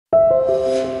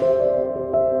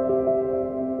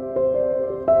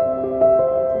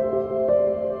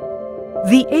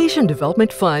The Asian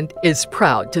Development Fund is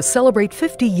proud to celebrate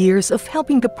 50 years of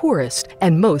helping the poorest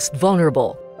and most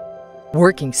vulnerable,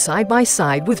 working side by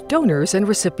side with donors and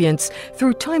recipients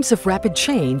through times of rapid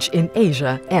change in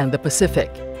Asia and the Pacific.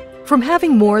 From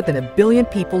having more than 1 billion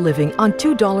people living on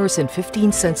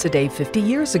 $2.15 a day 50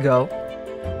 years ago,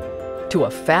 to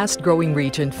a fast-growing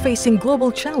region facing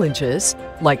global challenges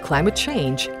like climate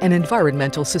change and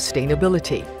environmental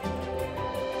sustainability.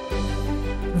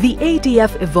 The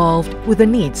ADF evolved with the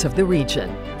needs of the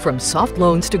region. From soft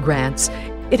loans to grants,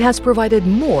 it has provided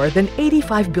more than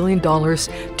 $85 billion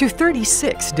to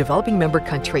 36 developing member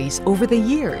countries over the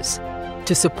years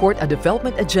to support a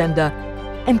development agenda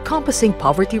encompassing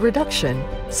poverty reduction,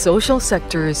 social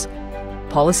sectors,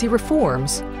 policy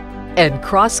reforms, and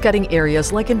cross-cutting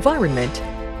areas like environment,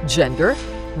 gender,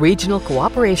 regional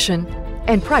cooperation,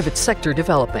 and private sector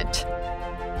development.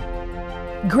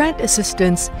 Grant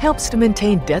assistance helps to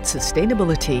maintain debt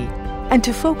sustainability and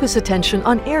to focus attention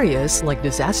on areas like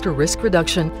disaster risk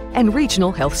reduction and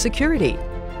regional health security,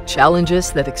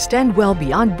 challenges that extend well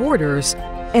beyond borders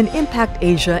and impact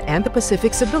Asia and the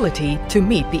Pacific's ability to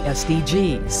meet the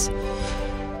SDGs.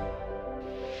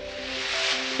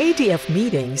 ADF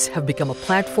meetings have become a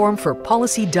platform for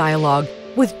policy dialogue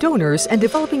with donors and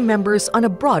developing members on a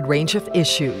broad range of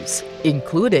issues,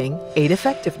 including aid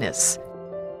effectiveness.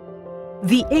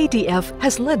 The ADF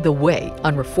has led the way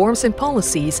on reforms and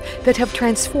policies that have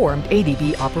transformed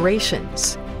ADB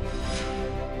operations.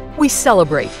 We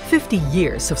celebrate 50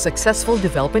 years of successful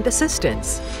development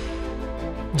assistance,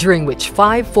 during which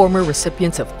 5 former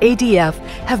recipients of ADF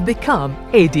have become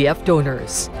ADF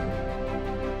donors.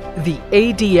 The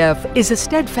ADF is a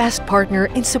steadfast partner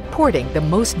in supporting the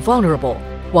most vulnerable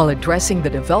while addressing the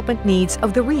development needs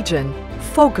of the region,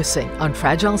 focusing on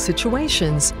fragile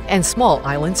situations and small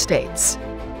island states.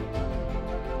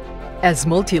 As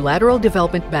multilateral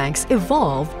development banks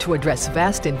evolve to address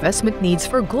vast investment needs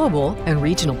for global and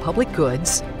regional public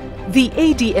goods, the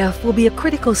ADF will be a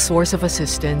critical source of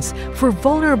assistance for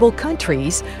vulnerable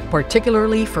countries,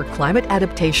 particularly for climate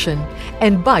adaptation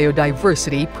and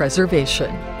biodiversity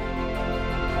preservation.